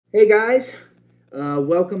Hey guys,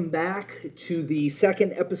 welcome back to the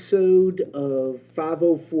second episode of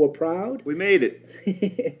 504 Proud. We made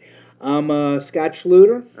it. I'm Scott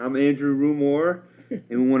Schluter. I'm Andrew Rumor, and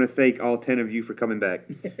we want to thank all 10 of you for coming back.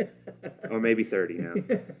 Or maybe 30 now.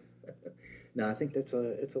 No, I think it's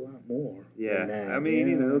a lot more. Yeah, than that. I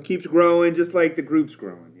mean, it keeps growing just like the group's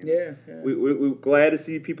growing. Yeah. We're glad to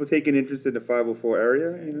see people taking interest in the 504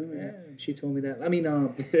 area, Yeah, she told me that. I mean,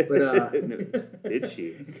 No, did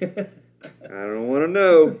she? I don't want to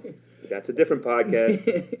know. That's a different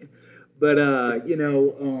podcast. But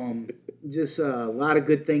just a lot of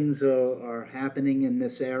good things are happening in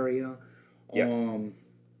this area. Yeah.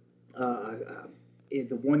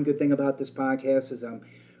 The one good thing about this podcast is I'm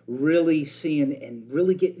really seeing and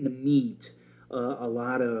really getting to meet a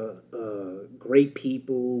lot of great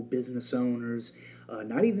people, business owners,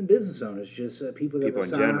 not even business owners, just people that People in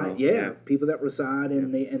reside. general, yeah. People that reside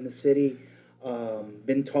in the city.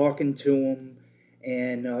 Been talking to them,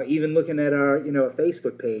 and even looking at our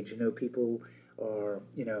Facebook page. People are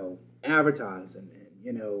advertising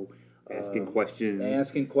and Asking questions,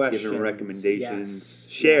 giving recommendations.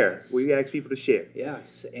 Yes, Share. yes. We ask people to share.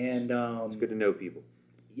 Yes, and It's good to know people.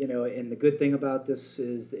 and the good thing about this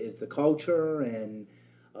is the culture, and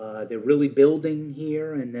they're really building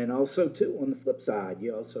here. And then also too, on the flip side,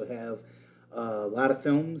 you also have a lot of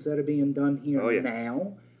films that are being done here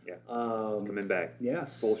now. Yeah, it's coming back.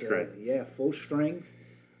 Yes, Full strength. Full strength.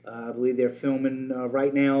 I believe they're filming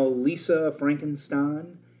right now Lisa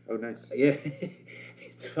Frankenstein. Oh, nice. Yeah,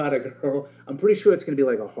 it's about a girl. I'm pretty sure it's going to be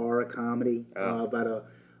like a horror comedy about a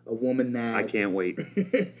woman that I can't wait.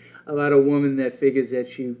 about a woman that figures that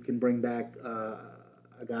she can bring back a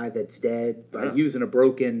guy that's dead by using a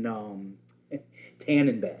broken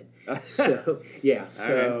tanning bed. So yeah,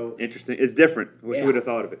 so right. Interesting. It's different. Wish we would have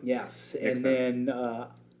thought of it. Yes, Next and then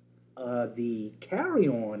the Carry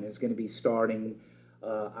On is going to be starting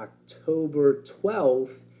October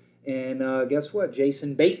 12th, and guess what?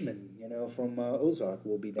 Jason Bateman, from Ozark,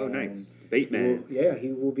 will be down. Oh, nice. Bateman.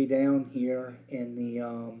 He will be down here in the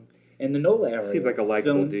NOLA area. Seems like a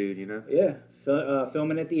likable dude, Yeah,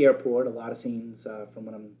 filming at the airport. A lot of scenes from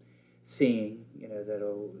what I'm seeing,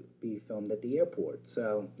 that'll be filmed at the airport.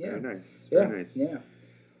 So yeah, very nice. Very nice. Yeah.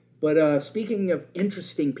 But speaking of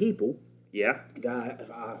interesting people, I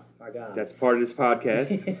got. That's part of this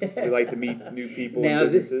podcast. We like to meet new people and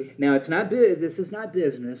businesses. Now it's not this is not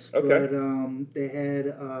business. Okay. But they had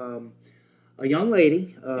a young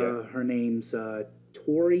lady. Her name's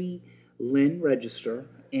Tori Lynn Register,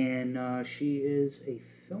 and she is a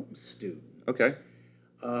film student. Okay.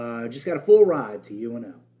 Just got a full ride to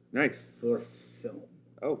UNO. Nice. For film.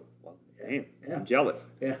 Oh, well, damn. Yeah. I'm jealous.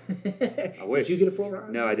 Yeah. I wish. Did you get a full ride?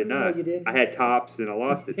 No, I did not. No, you did? I had tops and I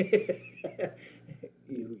lost it.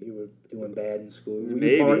 You were doing bad in school.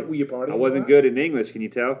 Maybe. Were you partying? I wasn't good in English, can you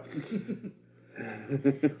tell?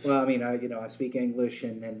 Well, I mean, I speak English,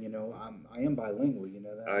 and then I am bilingual. You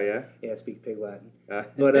know that. Oh yeah. Yeah, I speak Pig Latin.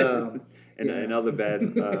 But and other bad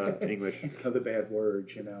English. Other bad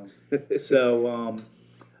words, So,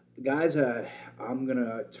 guys, I'm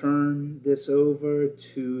gonna turn this over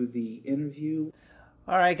to the interview.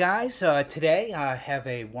 All right, guys. Today I have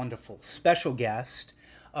a wonderful special guest.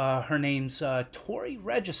 Her name's Tori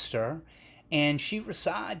Register, and she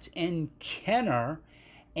resides in Kenner,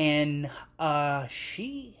 and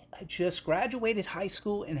she just graduated high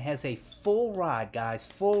school and has a full ride, guys,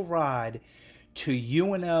 to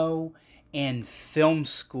UNO and film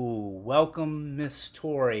school. Welcome, Miss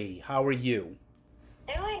Tori. How are you?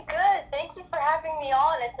 Doing good. Thank you for having me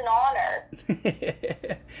on. It's an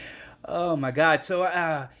honor. Oh my God! So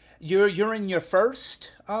you're in your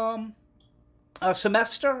first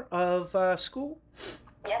semester of school?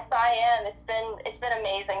 Yes, I am. It's been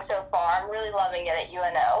amazing so far. I'm really loving it at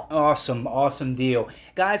UNO. Awesome deal,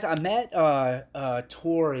 guys. I met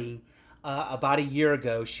Tori about a year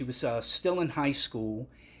ago. She was still in high school,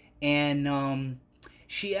 and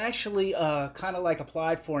she actually kind of like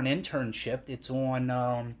applied for an internship. It's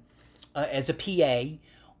on as a PA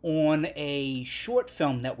on a short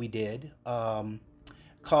film that we did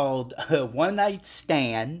called One Night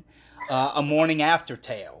Stand, A Morning After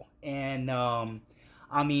Tale. And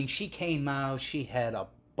I mean, she came out, she had a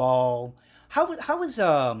ball. How was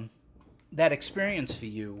that experience for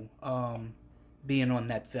you, being on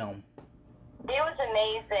that film? It was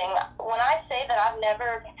amazing. When I say that I've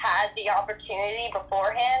never had the opportunity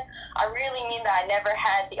beforehand, I really mean that I never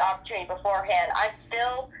had the opportunity beforehand. I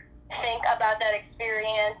still think about that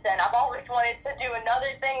experience, and I've always wanted to do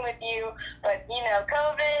another thing with you, but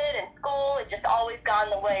COVID and school, it just always got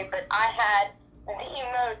in the way. But I had the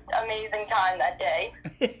most amazing time that day.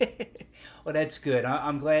 Well, that's good.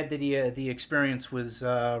 I'm glad that the experience was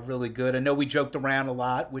really good. I know we joked around a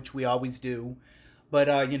lot, which we always do, but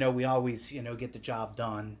we always get the job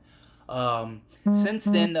done. Since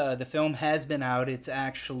then, the film has been out. It's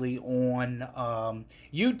actually on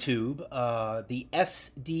YouTube, the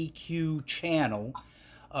SDQ channel.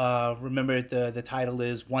 Remember, the title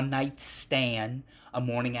is One Night Stand, A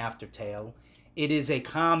Morning After Tale. It is a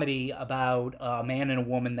comedy about a man and a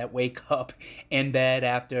woman that wake up in bed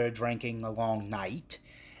after drinking a long night,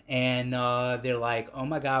 and they're like, "Oh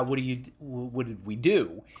my God, what did we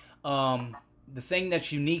do?" The thing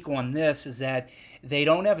that's unique on this is that they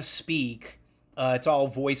don't ever speak. It's all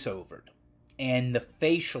voiceovered, and the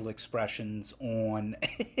facial expressions on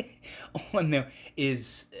on them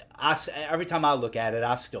is every time I look at it,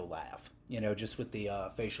 I still laugh. Just with the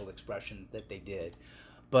facial expressions that they did.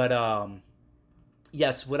 But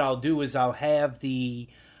yes, what I'll do is I'll have the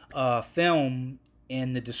film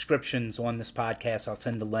in the descriptions on this podcast. I'll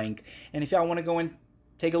send the link, and if y'all want to go and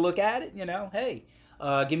take a look at it, hey,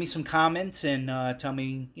 give me some comments and tell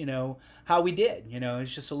me, how we did.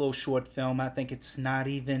 It's just a little short film. I think it's not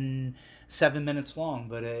even 7 minutes long,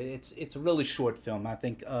 but it's a really short film. I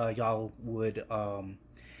think y'all would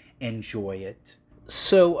enjoy it.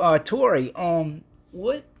 So, Tori,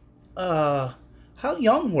 what how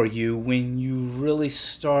young were you when you really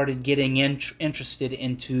started getting interested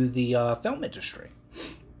into the film industry?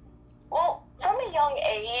 Well, from a young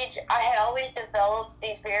age, I had always developed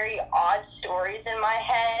these very odd stories in my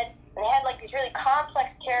head. And they had like these really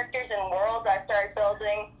complex characters and worlds I started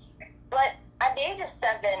building. But at the age of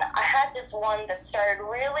 7, I had this one that started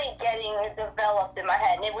really getting developed in my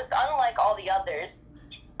head. And it was unlike all the others.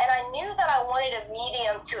 And I knew that I wanted a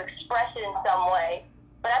medium to express it in some way.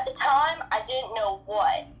 But at the time, I didn't know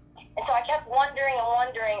what. And so I kept wondering,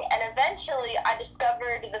 and eventually I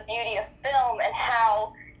discovered the beauty of film and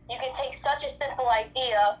how you can take such a simple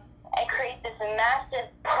idea and create this massive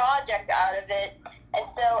project out of it. And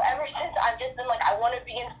so ever since, I've just been like, I want to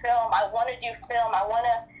be in film, I want to do film, I want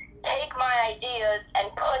to take my ideas and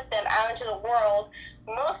put them out into the world,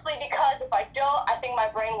 mostly because if I don't, I think my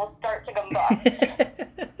brain will start to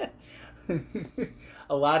combust.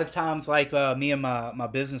 A lot of times, like me and my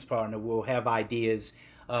business partner will have ideas.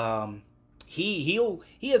 He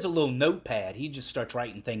has a little notepad. He just starts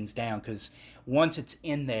writing things down because once it's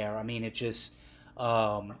in there, I mean, it just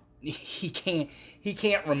he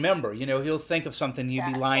can't remember. He'll think of something. He'll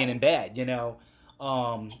be lying in bed.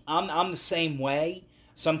 I'm the same way.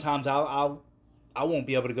 Sometimes I won't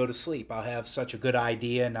be able to go to sleep. I'll have such a good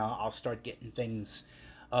idea, and I'll start getting things,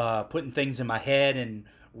 putting things in my head and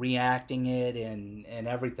reacting it and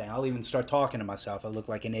everything. I'll even start talking to myself. I look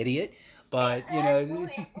like an idiot, but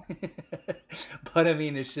but I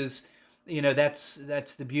mean, it's just that's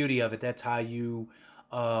the beauty of it. That's how you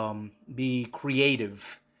be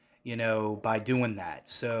creative, by doing that.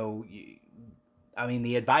 So I mean,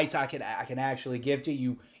 the advice I can actually give to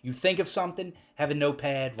you: you think of something, have a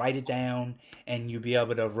notepad, write it down, and you'll be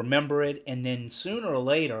able to remember it. And then sooner or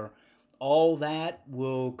later, all that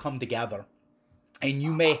will come together, and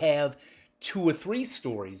you may have 2 or 3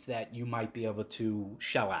 stories that you might be able to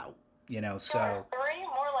shell out. So 3,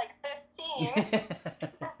 more like 15.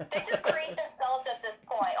 They just create themselves at this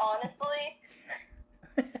point, honestly.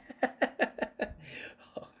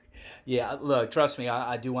 Yeah, look, trust me,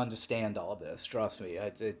 I do understand all this. Trust me,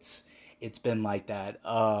 it's been like that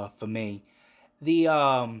for me.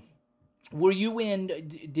 The were you in?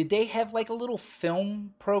 Did they have like a little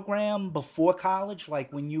film program before college,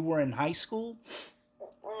 like when you were in high school?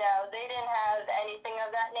 No, they didn't have anything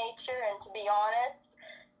of that nature, and to be honest,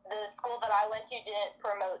 the school that I went to didn't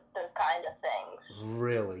promote those kind of things.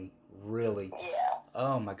 Really, really. Yeah.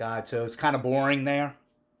 Oh my God! So it's kind of boring there,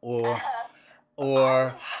 or I or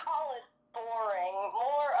wouldn't call it boring,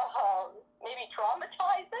 more maybe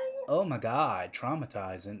traumatizing. oh my God,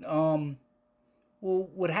 traumatizing. Well,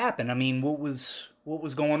 what happened? I mean, what was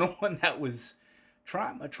going on that was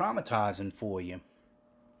traumatizing for you?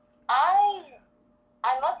 I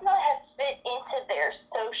must not have fit into their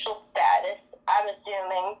social status, I'm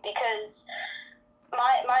assuming, because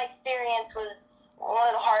my experience was one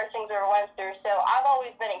of the hardest things I ever went through. So I've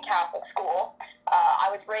always been in Catholic school. I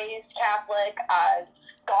was raised Catholic. I've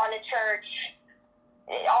gone to church,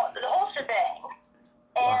 the whole shebang.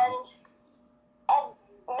 Wow.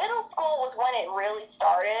 And middle school was when it really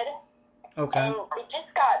started. Okay. And it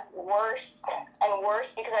just got worse and worse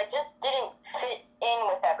because I just didn't fit in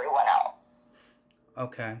with everyone else.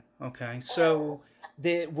 Okay. So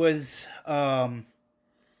there was. Let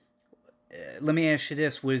me ask you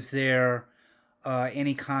this: was there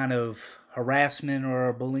any kind of harassment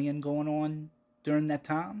or bullying going on during that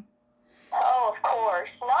time? Oh, of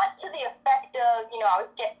course. Not to the effect of,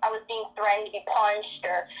 I was being threatened to be punched,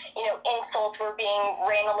 or, insults were being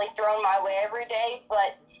randomly thrown my way every day,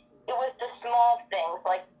 but it was the small things,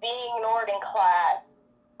 like being ignored in class,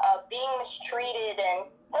 being mistreated, and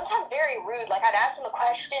sometimes very rude. Like, I'd ask them a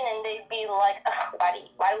question, and they'd be like, "Ugh, why do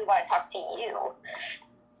we want to talk to you?"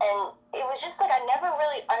 And it was just like I never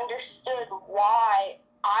really understood why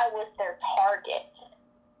I was their target.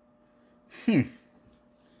 Hmm.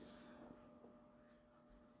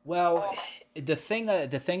 Well, the thing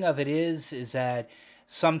of it is that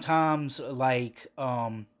sometimes, like,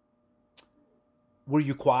 were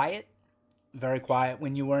you quiet, very quiet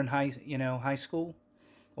when you were in high school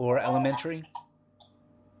or elementary?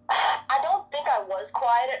 I don't think I was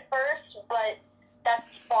quiet at first, but that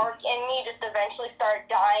spark in me just eventually started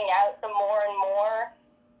dying out the more and more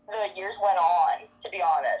the years went on, to be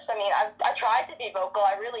honest. I mean, I tried to be vocal,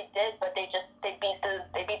 I really did, but they beat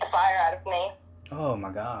the fire out of me. Oh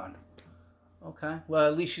my God. Okay. Well,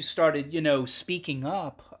 at least you started, speaking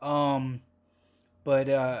up. But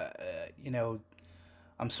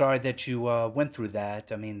I'm sorry that you went through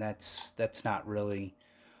that. I mean, that's not really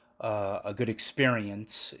a good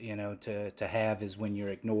experience, to have, is when you're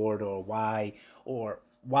ignored, or why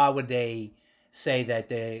would they say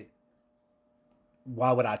that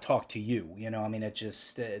why would I talk to you? I mean, it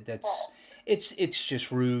just it's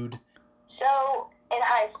just rude. So, in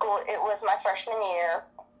high school, it was my freshman year,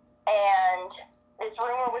 and this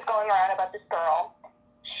rumor was going around about this girl.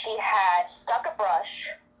 She had stuck a brush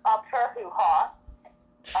up her hoo-ha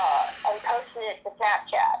and posted it to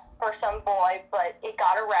Snapchat for some boy, but it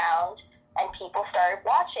got around, and people started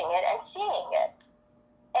watching it and seeing it.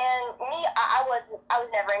 And me, I was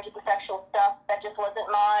never into the sexual stuff. That just wasn't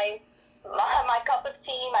my cup of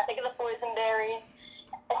tea. I think of the boysenberries,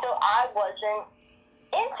 and so I wasn't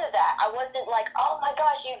into that. I wasn't like, oh my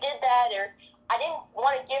gosh, you did that, or I didn't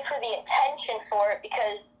want to give her the attention for it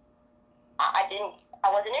because I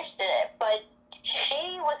wasn't interested in it. But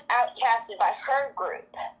she was outcasted by her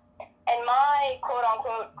group, and my quote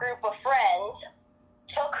unquote group of friends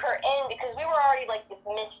took her in because we were already like this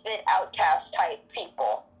misfit outcast type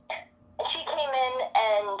people. And she came in,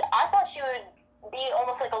 and I thought she would be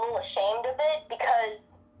almost like a little ashamed of it because,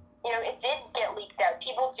 it did get leaked out.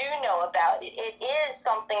 People do know about it. It is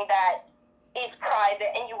something that is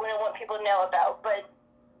private and you wouldn't want people to know about. But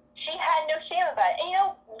she had no shame about it.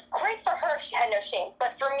 And, great for her, she had no shame.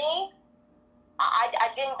 But for me, I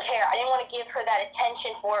didn't care. I didn't want to give her that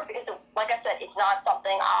attention for it because, like I said, it's not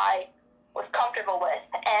something I was comfortable with.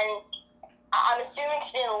 And I'm assuming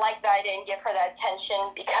she didn't like that I didn't give her that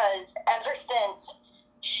attention because ever since,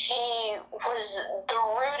 she was the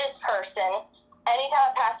rudest person. Anytime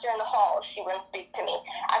I passed her in the hall, she wouldn't speak to me.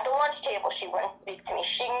 At the lunch table, she wouldn't speak to me.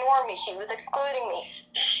 She ignored me. She was excluding me.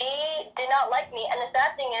 She did not like me. And the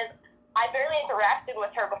sad thing is, I barely interacted with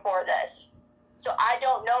her before this. So I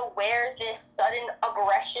don't know where this sudden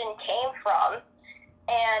aggression came from.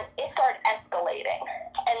 And it started escalating.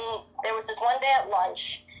 And there was this one day at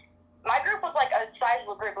lunch. My group was like a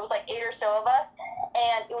sizable group. It was like 8 or so of us.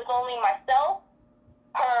 And it was only myself,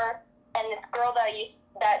 her, and this girl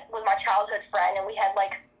that was my childhood friend, and we had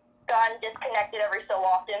like gotten disconnected every so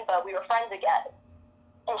often, but we were friends again.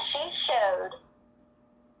 And she showed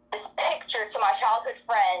this picture to my childhood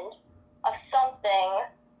friend of something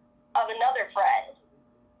of another friend.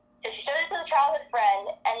 So she showed it to the childhood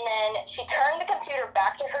friend, and then she turned the computer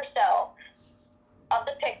back to herself of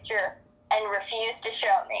the picture and refused to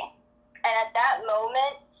show me. And at that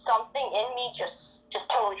moment, something in me just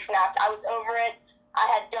totally snapped. I was over it. I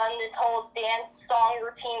had done this whole dance song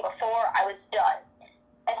routine before. I was done.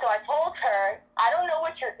 And so I told her, I don't know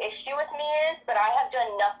what your issue with me is, but I have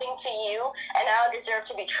done nothing to you, and I don't deserve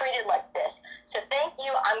to be treated like this. So thank you,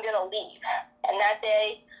 I'm going to leave. And that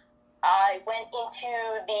day, I went into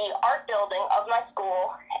the art building of my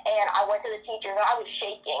school, and I went to the teachers, and I was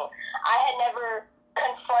shaking. I had never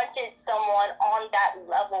confronted someone on that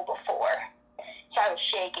level before. So I was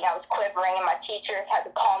shaking, I was quivering, and my teachers had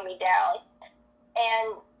to calm me down.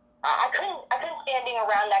 And I couldn't stand being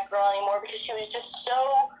around that girl anymore because she was just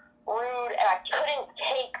so rude, and I couldn't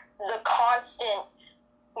take the constant,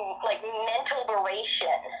 like, mental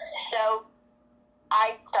beration. So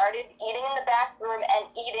I started eating in the back room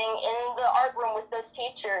and eating in the art room with those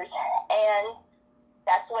teachers, and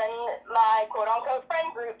that's when my quote-unquote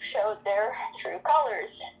friend group showed their true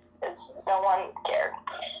colors, because no one cared.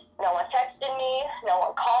 No one texted me, no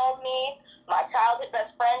one called me, my childhood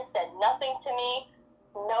best friend said nothing to me.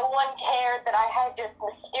 No one cared that I had just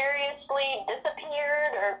mysteriously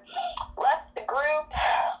disappeared or left the group.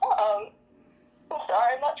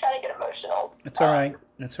 That's all right.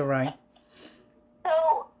 That's all right.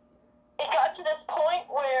 So it got to this point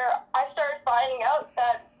where I started finding out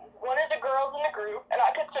that one of the girls in the group, and I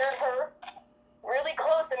considered her really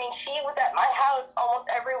close. I mean, she was at my house almost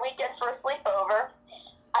every weekend for a sleepover.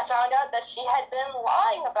 I found out that she had been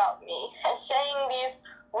lying about me and saying these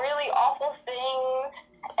really awful things,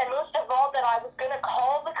 and most of all, that I was going to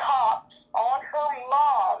call the cops on her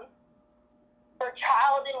mom for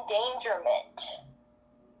child endangerment.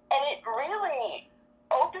 And it really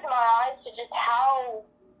opened my eyes to just how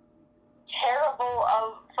terrible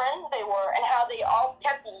of friends they were and how they all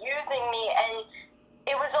kept using me, and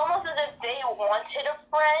it was almost as if they wanted a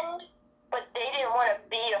friend, but they didn't want to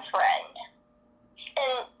be a friend.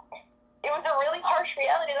 And it was a really harsh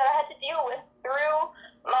reality that I had to deal with through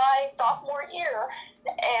my sophomore year.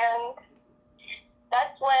 And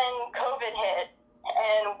that's when COVID hit.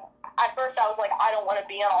 And at first I was like, I don't want to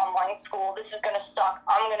be in online school. This is going to suck.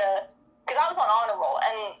 Because I was on honor roll,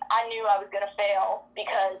 and I knew I was going to fail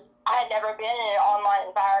because I had never been in an online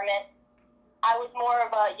environment. I was more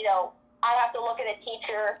of a, I have to look at a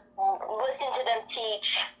teacher, listen to them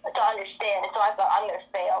teach to understand. And so I thought, I'm going to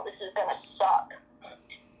fail. This is going to suck.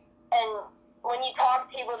 And when you talk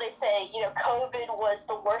to people, they say, COVID was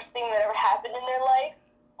the worst thing that ever happened in their life.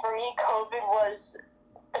 For me, COVID was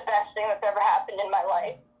the best thing that's ever happened in my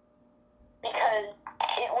life, because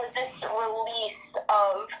it was this release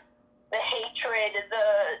of the hatred,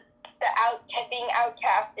 being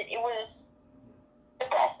outcasted. It was the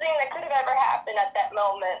best thing that could have ever happened at that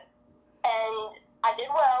moment. And I did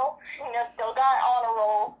well, still got honor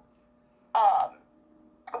roll.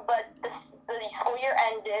 But the school year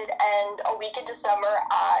ended, and a week into summer,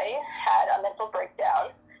 I had a mental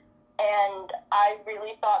breakdown. And I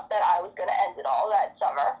really thought that I was going to end it all that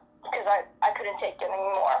summer, because I couldn't take it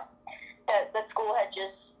anymore. That school had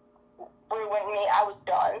just ruined me. I was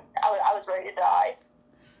done. I was ready to die.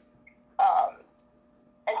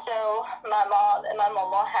 And so my mom and my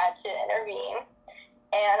mama had to intervene,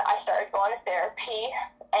 and I started going to therapy,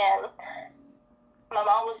 and my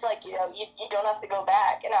mom was like, you don't have to go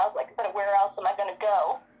back. And I was like, but where else am I going to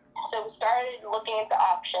go? So we started looking into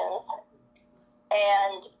options,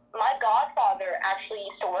 and my godfather actually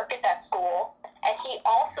used to work at that school, and he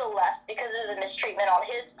also left because of the mistreatment on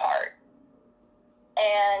his part.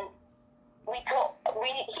 And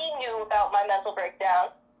he knew about my mental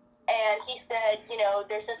breakdown, and he said,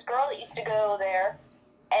 there's this girl that used to go there,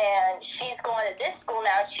 and she's going to this school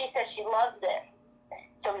now. She says she loves it.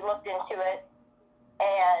 So we looked into it,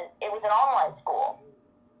 and it was an online school,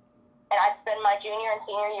 and I'd spend my junior and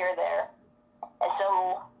senior year there. And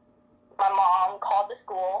so my mom called the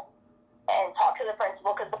school and talked to the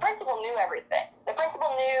principal, because the principal knew everything. The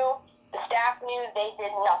principal knew, the staff knew, they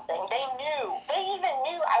did nothing. They even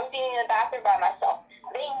knew I was eating in the bathroom by myself.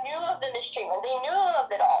 They knew of the mistreatment. They knew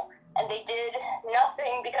of it all. And they did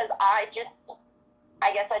nothing because I guess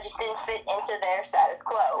I just didn't fit into their status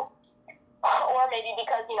quo. Or maybe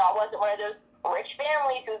because, I wasn't one of those rich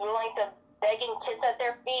families who's willing to beg and kiss at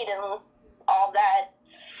their feet and all that.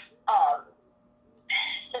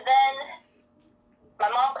 So then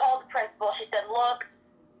my mom called the principal. She said, look,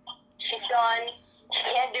 she's done. She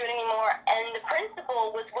can't do it anymore. And the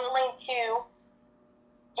principal was willing to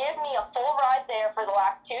give me a full ride there for the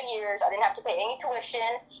last 2 years. I didn't have to pay any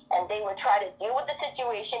tuition, and they would try to deal with the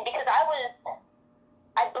situation, because I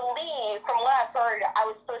believe, from what I've heard, I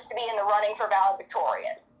was supposed to be in the running for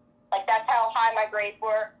valedictorian. Like, that's how high my grades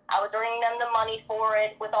were. I was earning them the money for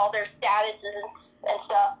it with all their statuses and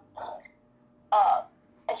stuff.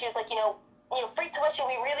 And she was like, free tuition,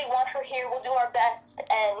 we really want her here. We'll do our best.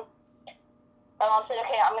 And my mom said,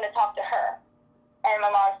 okay, I'm going to talk to her. And my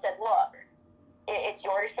mom said, look, it's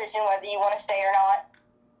your decision whether you want to stay or not.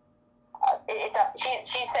 It's up.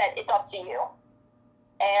 She said, it's up to you.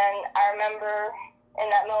 And I remember in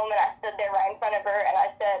that moment, I stood there right in front of her, and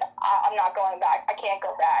I said, I'm not going back. I can't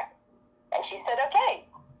go back. And she said, okay.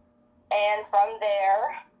 And from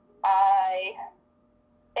there, I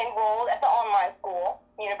enrolled at the online school,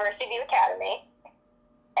 University of Academy,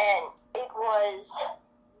 and it was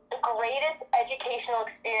the greatest educational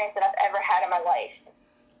experience that I've ever had in my life.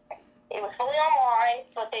 It was fully online,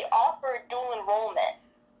 but they offered dual enrollment.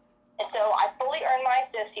 And so I fully earned my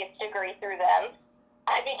associate's degree through them.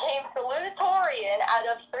 I became salutatorian out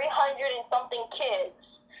of 300 and something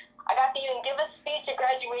kids. I got to even give a speech at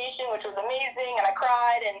graduation, which was amazing, and I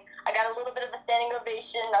cried, and I got a little bit of a standing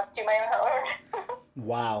ovation, not to toot my own horn.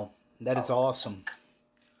 Wow, that is awesome.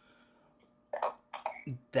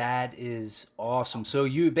 That is awesome. So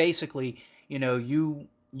you basically, you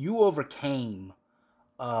overcame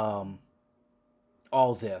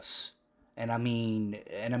all this, And I mean,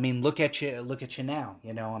 look at you now.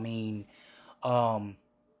 Um,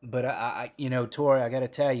 but Tori, I got to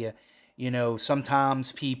tell you,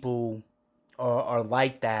 sometimes people are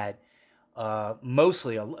like that.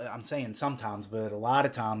 Mostly, I'm saying sometimes, but a lot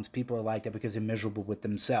of times people are like that because they're miserable with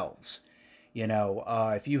themselves.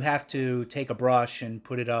 If you have to take a brush and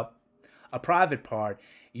put it up a private part,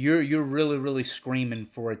 you're really really screaming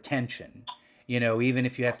for attention. Even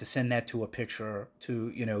if you have to send that to a picture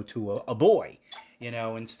to a boy,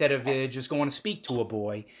 instead of just going to speak to a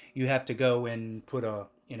boy, you have to go and put a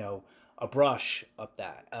brush up the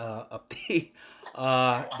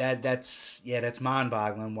that's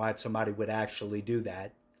mind-boggling why somebody would actually do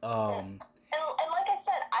that. And like I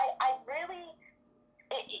said, I really,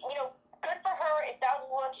 good for her. If that was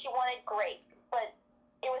what she wanted, great. But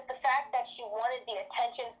it was the fact that she wanted the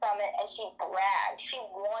attention from it, and she bragged. She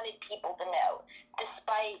wanted people to know,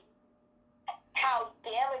 despite how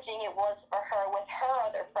damaging it was for her with her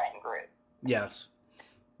other friend group. Yes,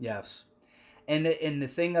 yes. And the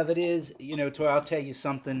thing of it is, Tori, I'll tell you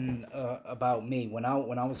something about me. When I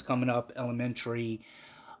was coming up, elementary,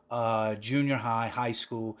 junior high, high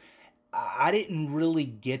school, I didn't really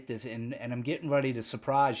get this, and I'm getting ready to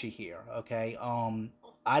surprise you here. Okay,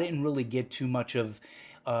 I didn't really get too much of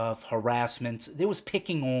harassment. There was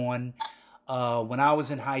picking on when I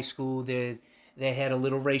was in high school. They had a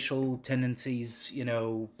little racial tendencies,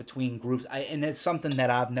 between groups, and it's something that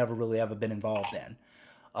I've never really ever been involved in.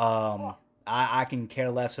 I can care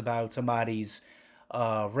less about somebody's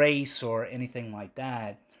race or anything like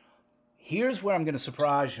that. Here's where I'm going to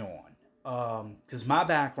surprise you on. Because my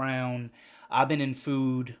background, I've been in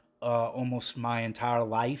food almost my entire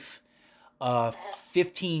life.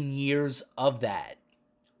 15 years of that,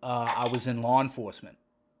 I was in law enforcement.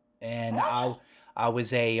 And I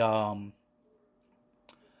was I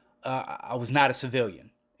was not a civilian,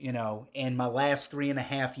 In my last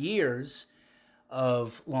 3.5 years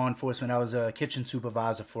of law enforcement, I was a kitchen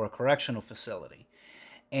supervisor for a correctional facility.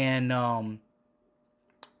 And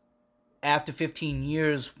after 15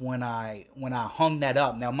 years, when I hung that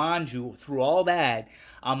up, now mind you, through all that,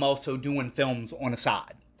 I'm also doing films on the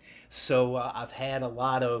side. So I've had a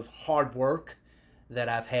lot of hard work that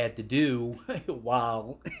I've had to do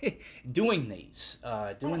while doing these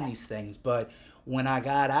things. But when I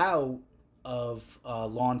got out of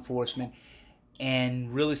law enforcement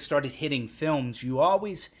and really started hitting films,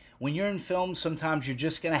 when you're in films, sometimes you're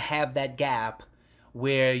just going to have that gap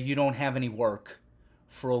where you don't have any work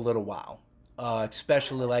for a little while.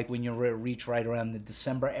 Especially like when you reach right around the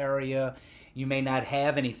December area, you may not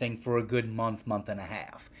have anything for a good month and a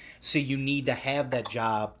half. So you need to have that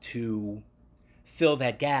job to fill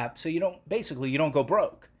that gap, so you don't go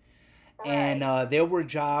broke. Right. And there were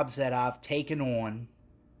jobs that I've taken on,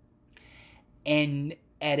 and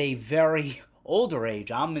at a very older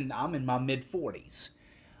age, I'm in my mid 40s.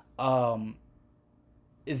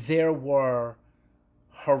 There were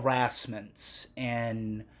harassments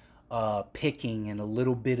and picking and a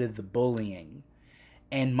little bit of the bullying.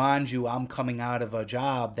 And mind you, I'm coming out of a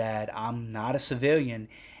job that I'm not a civilian,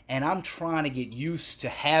 and I'm trying to get used to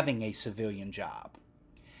having a civilian job.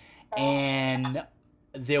 And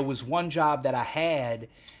there was one job that I had,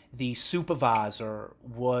 the supervisor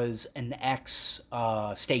was an ex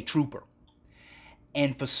state trooper.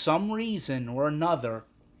 And for some reason or another,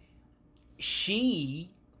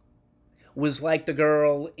 she was like the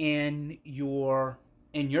girl in your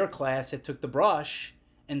class that took the brush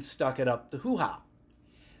and stuck it up the hoo-ha,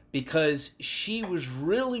 because she was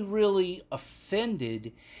really really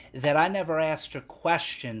offended that I never asked her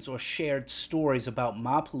questions or shared stories about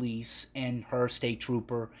my police and her state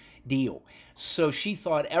trooper deal. So she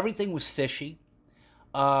thought everything was fishy,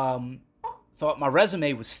 thought my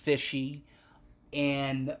resume was fishy,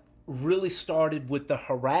 and really started with the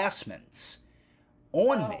harassments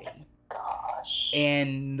on me,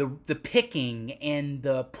 and the picking and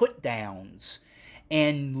the put downs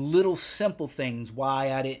and little simple things,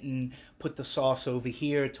 why I didn't put the sauce over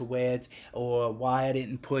here to where it's, or why I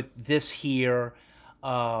didn't put this here,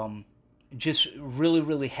 just really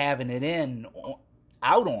really having it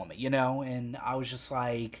out on me, and I was just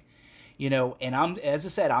like, and as I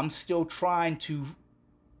said, I'm still trying to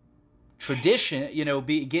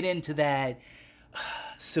get into that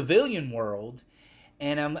civilian world.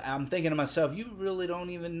 And I'm thinking to myself, you really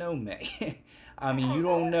don't even know me. I mean, you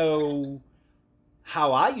don't know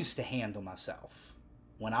how I used to handle myself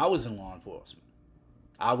when I was in law enforcement.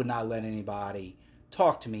 I would not let anybody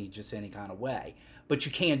talk to me just any kind of way. But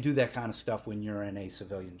you can't do that kind of stuff when you're in a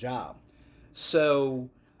civilian job. So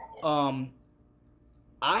I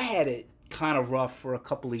had it kind of rough for a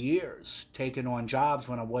couple of years, taking on jobs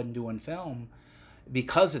when I wasn't doing film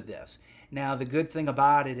because of this. Now, the good thing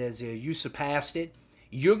about it is you surpassed it.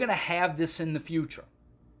 You're going to have this in the future.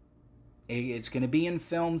 It's going to be in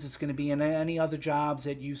films. It's going to be in any other jobs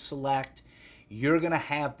that you select. You're going to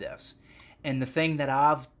have this. And the thing that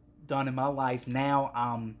I've done in my life now,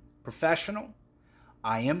 I'm professional.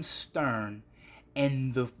 I am stern.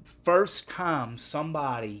 And the first time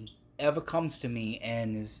somebody ever comes to me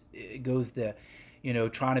and goes the,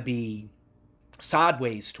 trying to be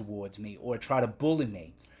sideways towards me or try to bully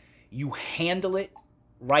me, you handle it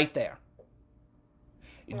right there.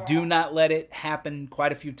 Yeah. Do not let it happen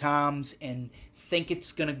quite a few times and think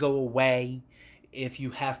it's going to go away. If you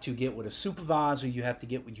have to get with a supervisor, you have to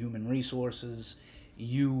get with human resources,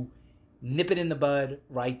 you nip it in the bud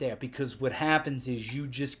right there. Because what happens is you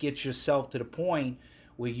just get yourself to the point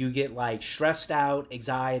where you get like stressed out,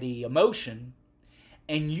 anxiety, emotion,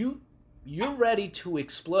 and you're ready to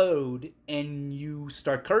explode and you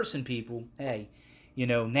start cursing people. Hey,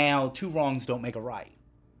 now two wrongs don't make a right.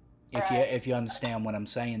 If you understand what I'm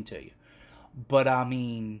saying to you. But I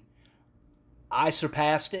mean, I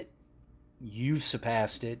surpassed it, you've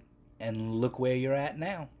surpassed it, and look where you're at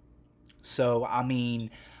now. So I mean,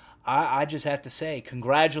 I just have to say,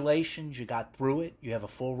 congratulations, you got through it. You have a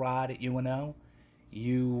full ride at UNO.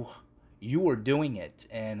 You are doing it,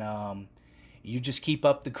 and you just keep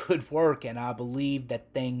up the good work, and I believe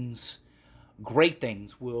that great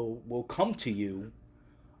things will come to you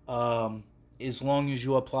as long as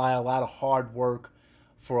you apply a lot of hard work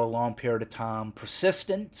for a long period of time.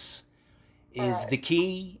 Persistence is the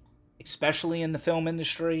key, especially in the film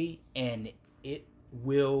industry, and you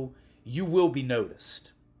will be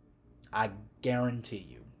noticed. I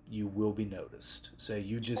guarantee you will be noticed. So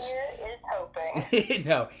you just Here is hoping.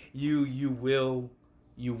 no, you will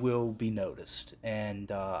be noticed.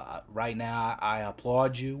 And right now, I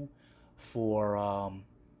applaud you for all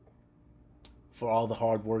the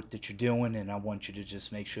hard work that you're doing, and I want you to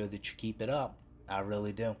just make sure that you keep it up. I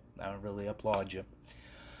really do. I really applaud you.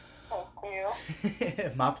 Thank you.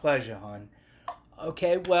 My pleasure, hon.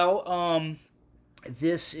 Okay, well,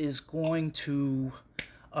 this is going to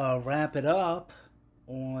wrap it up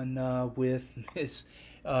on with Miss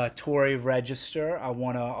Tori Register. I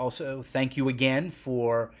want to also thank you again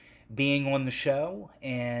for being on the show,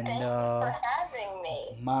 and thank you for having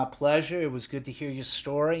me. My pleasure. It was good to hear your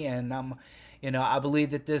story, and I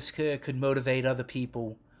believe that this could motivate other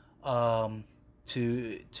people to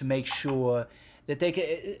make sure that they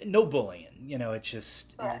can no bullying. It's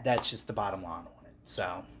just that's just the bottom line on it.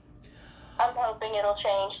 So I'm hoping it'll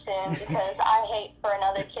change soon because I hate for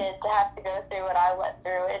another kid to have to go through what I went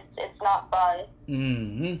through. It's not fun.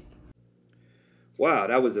 Mm-hmm. Wow,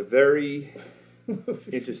 that was a very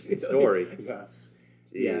interesting story.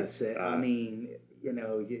 Yes. I mean,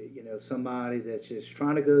 somebody that's just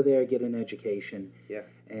trying to go there, get an education. Yeah.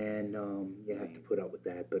 And you have to put up with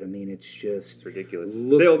that. But I mean, it's ridiculous.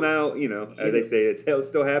 Still now, as they say, it's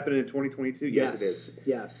still happening in 2022. Yes, it is.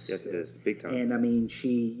 Yes, it is. Big time. And I mean,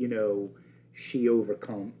 she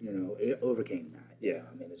overcame that. Yeah.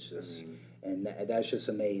 I mean, it's just, and that's just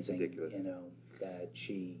amazing. Ridiculous. That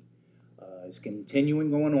she is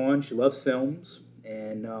continuing going on. She loves films,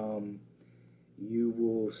 and you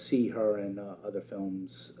will see her in other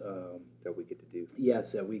films that we get to do.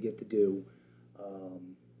 Yes, that we get to do.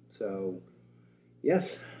 So,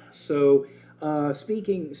 yes. So,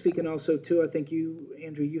 speaking also too, I think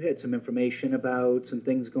Andrew, you had some information about some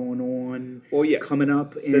things going on. Well, yes. Coming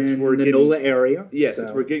up in the NOLA area. Yes,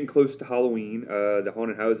 since we're getting close to Halloween, the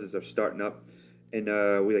haunted houses are starting up, and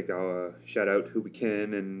we like to shout out who we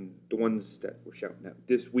can, and the ones that we're shouting out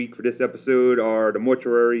this week for this episode are the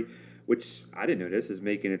Mortuary, which I didn't know this is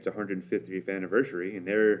making its 150th anniversary, and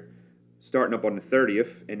they're starting up on the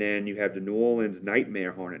 30th, and then you have the New Orleans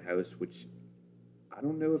Nightmare Haunted House, which I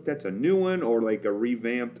don't know if that's a new one or like a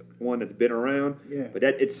revamped one that's been around. Yeah. But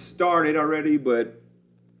it's started already, but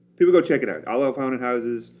people go check it out. I love haunted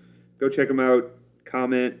houses. Go check them out.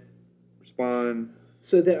 Comment, respond.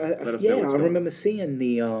 So I remember seeing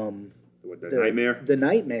the Nightmare. The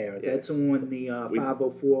Nightmare. Yeah. That's on the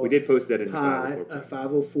 504. We did post that in the 504.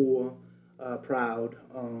 504 Proud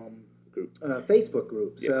group. Facebook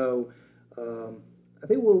group. Yeah. So I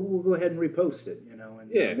think we'll go ahead and repost it,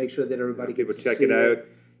 and make sure that everybody people gets check to it out,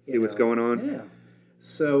 see what's going on. Yeah.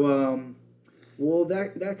 So well,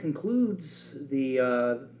 that concludes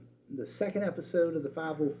the second episode of the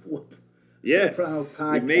 504. Yes, Proud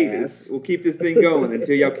podcast. we made it. We'll keep this thing going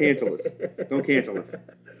until y'all cancel us. Don't cancel us.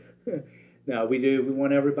 No, we do. We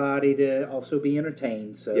want everybody to also be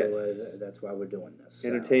entertained, so yes. That's why we're doing this.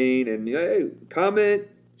 Entertain and comment,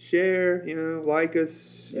 share, you know, like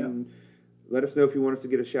us, Yeah. and let us know if you want us to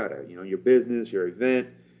get a shout out. You know, your business, your event,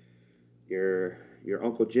 your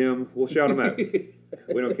Uncle Jim. We'll shout them out.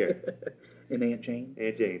 We don't care. And Aunt Jane.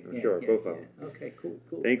 Aunt Jane, Yeah, sure, yeah, both of them. yeah. Okay, cool.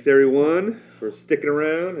 Thanks everyone for sticking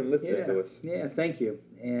around and listening Yeah, to us. yeah, thank you.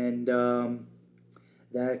 And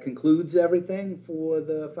that concludes everything for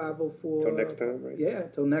the 504. Till next time, right? Yeah,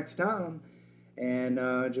 till next time. And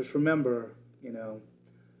just remember, you know,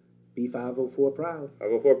 be 504 proud.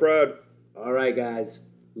 504 proud. All right, guys.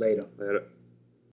 Later. Later.